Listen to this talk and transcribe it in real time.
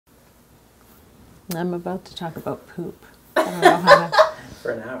I'm about to talk about poop. I don't know how to...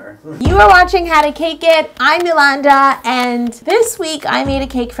 For an hour. You are watching How to Cake It. I'm Yolanda, and this week I made a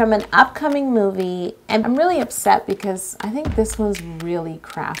cake from an upcoming movie, and I'm really upset because I think this one's really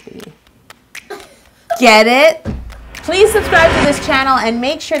crappy. Get it? Please subscribe to this channel and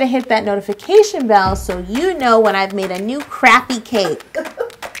make sure to hit that notification bell so you know when I've made a new crappy cake. I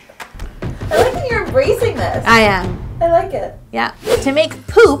like that you're embracing this. I am. I like it. Yeah. To make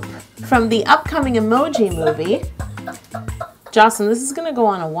poop from the upcoming EMOJI movie, Jocelyn, this is gonna go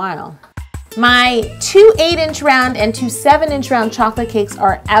on a while. My 2 8-inch round and 2 7-inch round chocolate cakes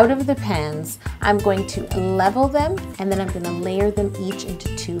are out of the pans. I'm going to level them and then I'm gonna layer them each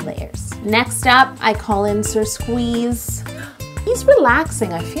into 2 layers. Next up, I call in Sir Squeeze. He's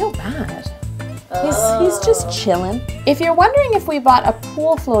relaxing, I feel bad. He's just chilling. If you're wondering if we bought a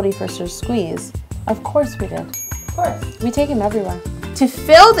pool floaty for Sir Squeeze, of course we did. Of course. We take him everywhere. To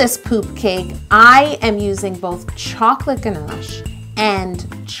fill this poop cake, I am using both chocolate ganache and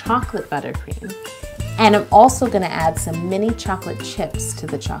chocolate buttercream. And I'm also gonna add some mini chocolate chips to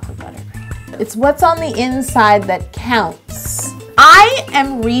the chocolate buttercream. It's what's on the inside that counts. I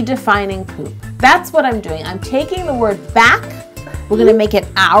am redefining poop. That's what I'm doing. I'm taking the word back. We're gonna make it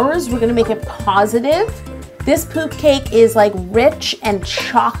ours. We're gonna make it positive. This poop cake is like rich and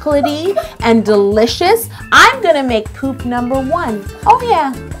chocolatey and delicious. I'm gonna make poop number 1. Oh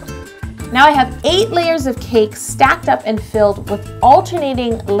yeah. Now I have 8 layers of cake stacked up and filled with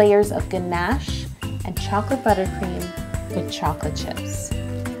alternating layers of ganache and chocolate buttercream with chocolate chips.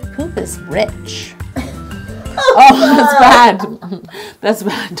 Poop is rich. Oh, that's bad. That's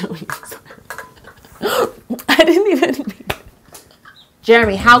bad. Don't use that. I didn't even mean it.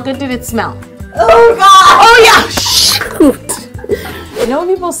 Jeremy, how good did it smell? Oh God! Oh yeah, shoot! You know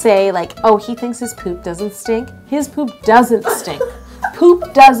when people say like, oh, he thinks his poop doesn't stink? His poop doesn't stink.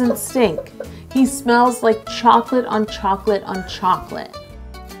 Poop doesn't stink. He smells like chocolate on chocolate on chocolate.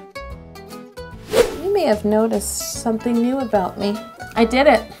 You may have noticed something new about me. I did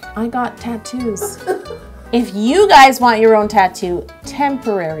it. I got tattoos. If you guys want your own tattoo,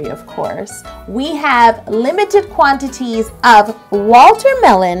 temporary of course, we have limited quantities of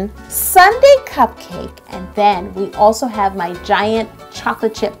watermelon, sundae cupcake, and then we also have my giant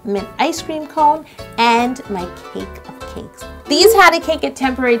chocolate chip mint ice cream cone and my cake of cakes. These How to Cake It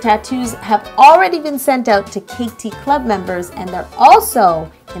temporary tattoos have already been sent out to Cake Tea Club members, and they're also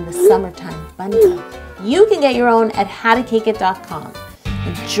in the summertime bundle. You can get your own at howtocakeit.com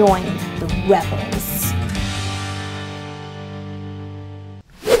and join the rebels.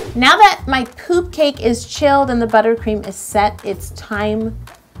 Now that my poop cake is chilled and the buttercream is set, it's time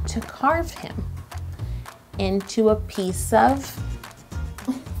to carve him into a piece of,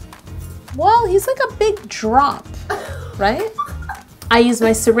 well, he's like a big drop, right? I use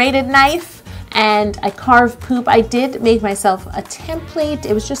my serrated knife and I carve poop. I did make myself a template.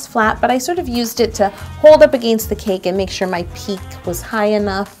 It was just flat, but I sort of used it to hold up against the cake and make sure my peak was high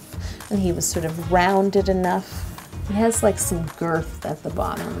enough and he was sort of rounded enough. It has like some girth at the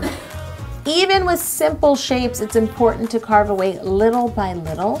bottom. Even with simple shapes, it's important to carve away little by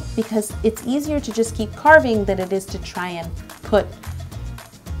little because it's easier to just keep carving than it is to try and put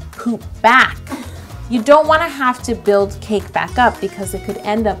poop back. You don't want to have to build cake back up because it could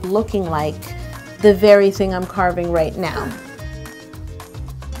end up looking like the very thing I'm carving right now.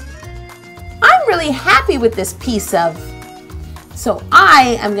 I'm really happy with this piece of, so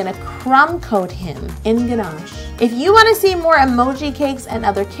I am gonna crumb coat him in ganache. If you want to see more emoji cakes and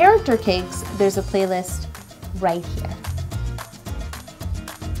other character cakes, there's a playlist right here.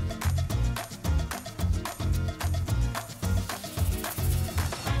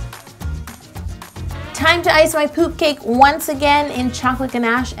 Time to ice my poop cake once again in chocolate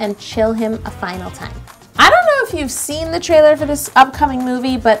ganache and chill him a final time. I don't know if you've seen the trailer for this upcoming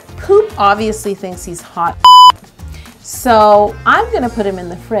movie, but Poop obviously thinks he's hot. So I'm gonna put him in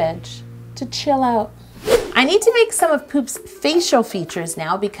the fridge to chill out. I need to make some of Poop's facial features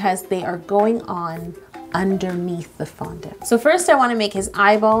now because they are going on underneath the fondant. So first I want to make his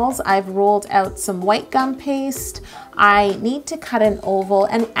eyeballs. I've rolled out some white gum paste. I need to cut an oval,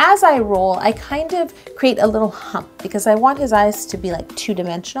 and as I roll, I kind of create a little hump because I want his eyes to be like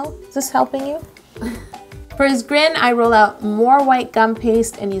 2-dimensional. Is this helping you? For his grin, I roll out more white gum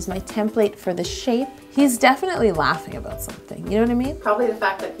paste and use my template for the shape. He's definitely laughing about something, you know what I mean? Probably the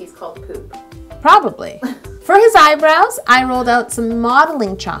fact that he's called Poop. Probably. For his eyebrows, I rolled out some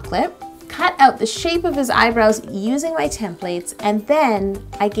modeling chocolate, cut out the shape of his eyebrows using my templates, and then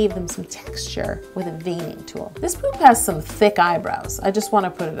I gave them some texture with a veining tool. This poop has some thick eyebrows. I just want to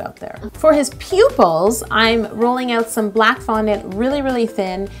put it out there. For his pupils, I'm rolling out some black fondant really, really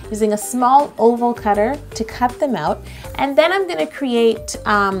thin, using a small oval cutter to cut them out. And then I'm going to create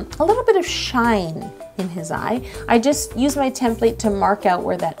a little bit of shine in his eye. I just use my template to mark out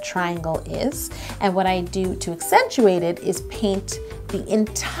where that triangle is. And what I do to accentuate it is paint the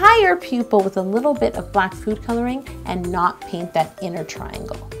entire pupil with a little bit of black food coloring and not paint that inner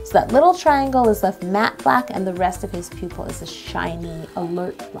triangle. So that little triangle is left matte black and the rest of his pupil is a shiny,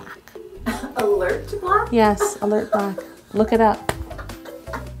 alert black. Alert black? Yes, alert black. Look it up.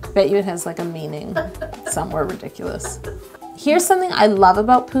 Bet you it has like a meaning somewhere ridiculous. Here's something I love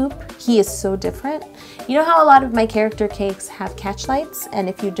about Poop. He is so different. You know how a lot of my character cakes have catch lights? And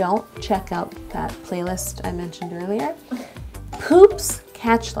if you don't, check out that playlist I mentioned earlier. Poop's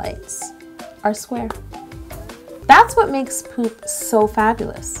catch lights are square. That's what makes Poop so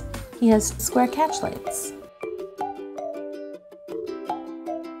fabulous. He has square catch lights.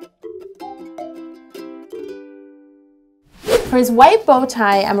 For his white bow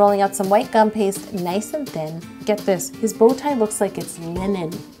tie, I'm rolling out some white gum paste, nice and thin. Get this, his bow tie looks like it's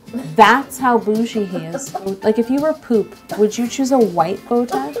linen. That's how bougie he is. Like if you were Poop, would you choose a white bow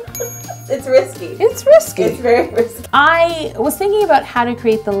tie? It's risky. It's risky. It's very risky. I was thinking about how to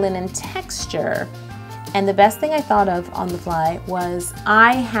create the linen texture, and the best thing I thought of on the fly was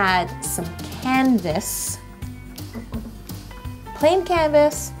I had some canvas, plain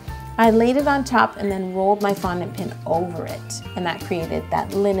canvas. I laid it on top and then rolled my fondant pin over it, and that created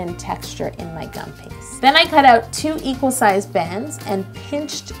that linen texture in my gum paste. Then I cut out 2 equal-sized bands and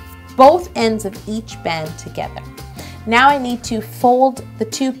pinched both ends of each band together. Now I need to fold the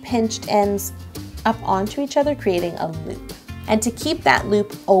 2 pinched ends up onto each other, creating a loop. And to keep that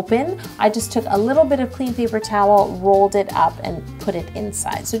loop open, I just took a little bit of clean paper towel, rolled it up, and put it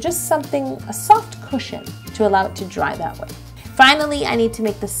inside. So just something, a soft cushion to allow it to dry that way. Finally, I need to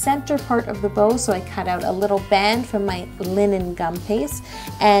make the center part of the bow, so I cut out a little band from my linen gum paste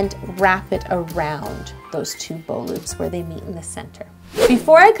and wrap it around those 2 bow loops where they meet in the center.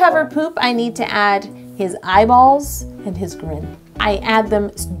 Before I cover Poop, I need to add his eyeballs and his grin. I add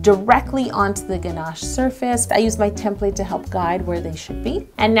them directly onto the ganache surface. I use my template to help guide where they should be.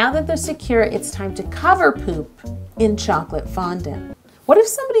 And now that they're secure, it's time to cover Poop in chocolate fondant. What if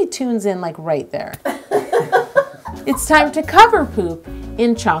somebody tunes in like right there? It's time to cover Poop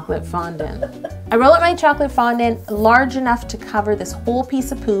in chocolate fondant. I roll out my chocolate fondant large enough to cover this whole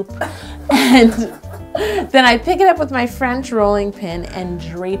piece of Poop, and then I pick it up with my French rolling pin and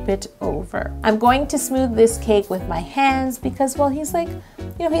drape it over. I'm going to smooth this cake with my hands because, well, he's like,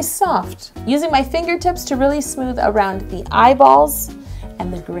 you know, he's soft. Using my fingertips to really smooth around the eyeballs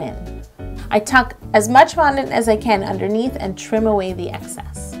and the grin. I tuck as much fondant as I can underneath and trim away the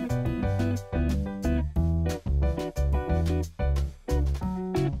excess.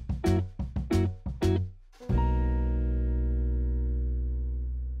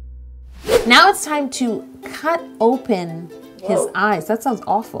 Now it's time to cut open his eyes. That sounds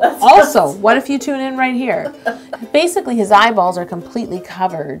awful. Also, what if you tune in right here? Basically, his eyeballs are completely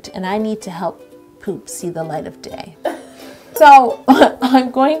covered, and I need to help Poop see the light of day. So I'm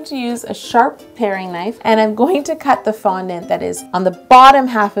going to use a sharp paring knife, and I'm going to cut the fondant that is on the bottom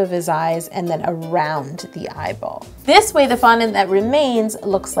half of his eyes and then around the eyeball. This way, the fondant that remains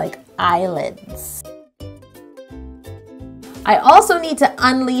looks like eyelids. I also need to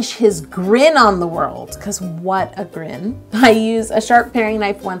unleash his grin on the world, because what a grin. I use a sharp paring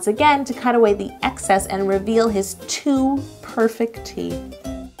knife once again to cut away the excess and reveal his 2 perfect teeth.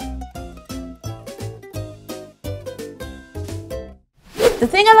 The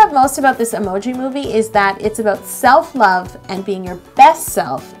thing I love most about this emoji movie is that it's about self-love and being your best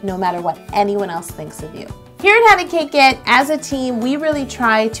self no matter what anyone else thinks of you. Here at How to Cake It, as a team, we really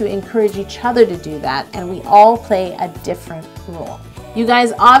try to encourage each other to do that, and we all play a different role. You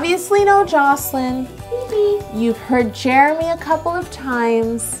guys obviously know Jocelyn. You've heard Jeremy a couple of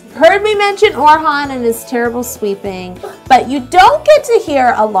times. Heard me mention Orhan and his terrible sweeping, but you don't get to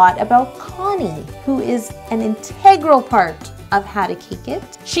hear a lot about Connie, who is an integral part of How to Cake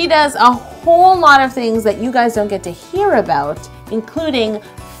It. She does a whole lot of things that you guys don't get to hear about, including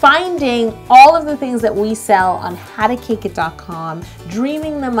finding all of the things that we sell on howtocakeit.com,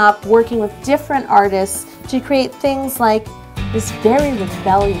 dreaming them up, working with different artists to create things like this very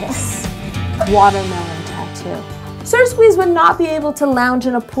rebellious watermelon tattoo. Sir Squeeze would not be able to lounge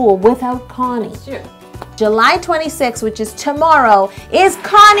in a pool without Connie. Sure. July 26th, which is tomorrow, is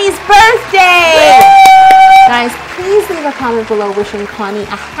Connie's birthday! Guys, please leave a comment below wishing Connie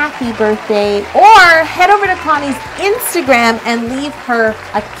a happy birthday, or head over to Connie's Instagram and leave her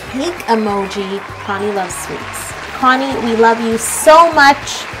a cake emoji. Connie loves sweets. Connie, we love you so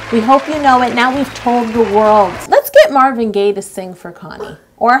much. We hope you know it. Now we've told the world. Let's get Marvin Gaye to sing for Connie.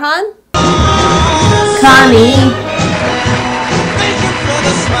 Orhan? Connie. Thank you for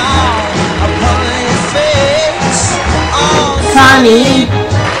the smile upon your face. Oh, Connie.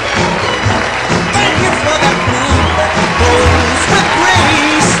 thank you for that bloom that grows with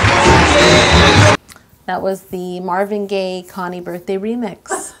grace. Yeah. That was the Marvin Gaye Connie birthday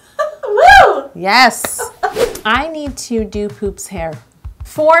remix. Woo! Yes. I need to do Poop's hair.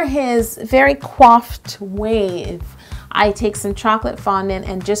 For his very coiffed wave, I take some chocolate fondant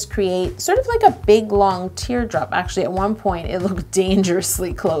and just create sort of like a big long teardrop. Actually, at one point, it looked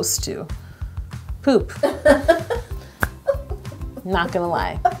dangerously close to Poop. Not gonna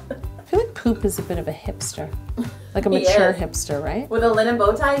lie. I feel like Poop is a bit of a hipster. Like a mature hipster, right? With a linen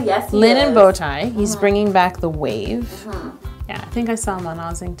bow tie? Yes, he Linen is. bow tie. He's bringing back the wave. Yeah, I think I saw him on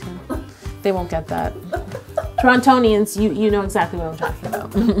Ossington. They won't get that. Torontonians, you know exactly what I'm talking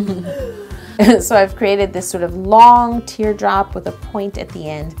about. So I've created this sort of long teardrop with a point at the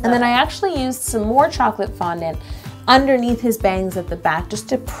end. And then I actually used some more chocolate fondant underneath his bangs at the back just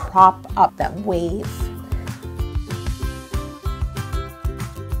to prop up that wave.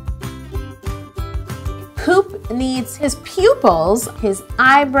 Poop needs his pupils, his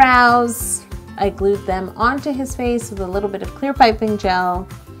eyebrows. I glued them onto his face with a little bit of clear piping gel.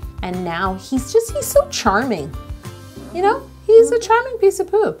 And now he's so charming. You know, he's a charming piece of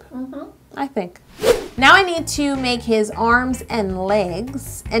poop, I think. Now I need to make his arms and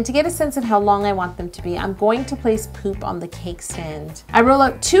legs. And to get a sense of how long I want them to be, I'm going to place Poop on the cake stand. I roll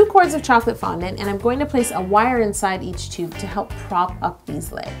out 2 cords of chocolate fondant and I'm going to place a wire inside each tube to help prop up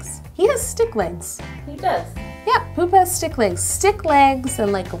these legs. He has stick legs. He does. Yeah, Poop has stick legs. Stick legs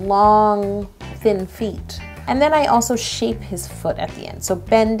and like long, thin feet. And then I also shape his foot at the end. So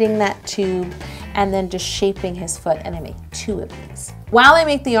bending that tube and then just shaping his foot, and I make 2 of these. While I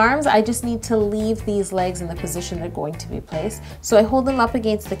make the arms, I just need to leave these legs in the position they're going to be placed. So I hold them up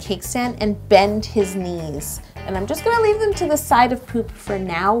against the cake stand and bend his knees. And I'm just gonna leave them to the side of Poop for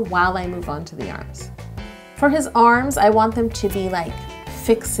now while I move on to the arms. For his arms, I want them to be like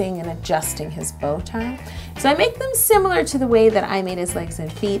fixing and adjusting his bow tie. So I make them similar to the way that I made his legs and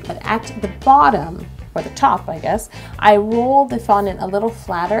feet, but at the bottom, or the top, I guess, I roll the fondant a little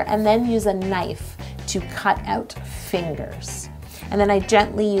flatter and then use a knife to cut out fingers. And then I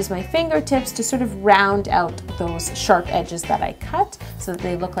gently use my fingertips to sort of round out those sharp edges that I cut so that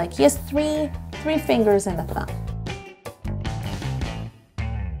they look like he has three fingers and a thumb.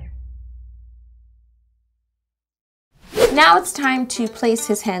 Now it's time to place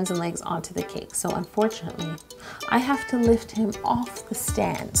his hands and legs onto the cake. So unfortunately, I have to lift him off the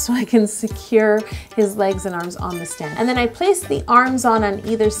stand so I can secure his legs and arms on the stand. And then I place the arms on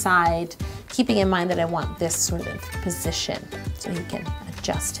either side, keeping in mind that I want this sort of position so he can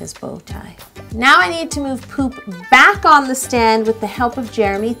adjust his bow tie. Now I need to move Poop back on the stand with the help of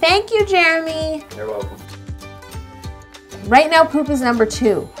Jeremy. Thank you, Jeremy. You're welcome. Right now, Poop is number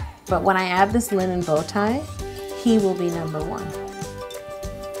 2, but when I add this linen bow tie, he will be number 1.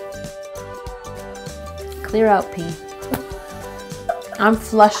 Clear out, P. I'm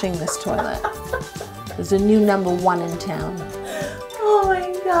flushing this toilet. There's a new number 1 in town. Oh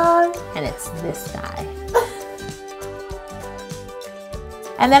my God. And it's this guy.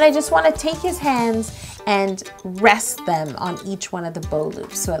 And then I just want to take his hands and rest them on each one of the bow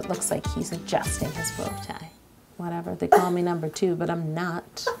loops so it looks like he's adjusting his bow tie. Whatever, they call me number 2, but I'm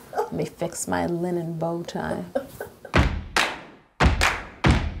not. Let me fix my linen bow tie.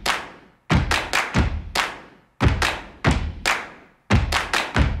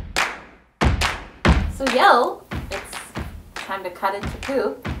 So, Yo, it's time to cut into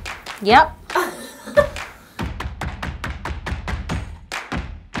Poop. Yep.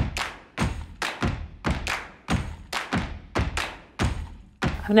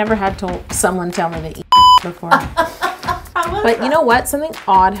 I've never had someone tell me to eat before. But you know what? Something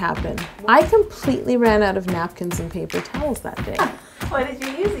odd happened. I completely ran out of napkins and paper towels that day. What did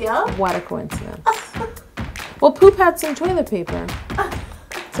you use, Yo? What a coincidence. Well, Poop had some toilet paper,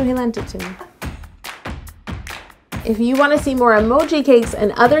 so he lent it to me. If you want to see more emoji cakes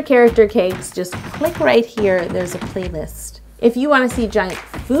and other character cakes, just click right here. There's a playlist. If you want to see giant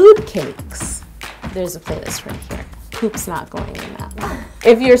food cakes, there's a playlist right here. Poop's not going in that one.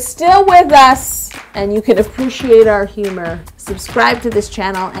 If you're still with us and you can appreciate our humor, subscribe to this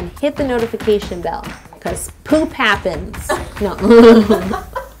channel and hit the notification bell because Poop happens. No.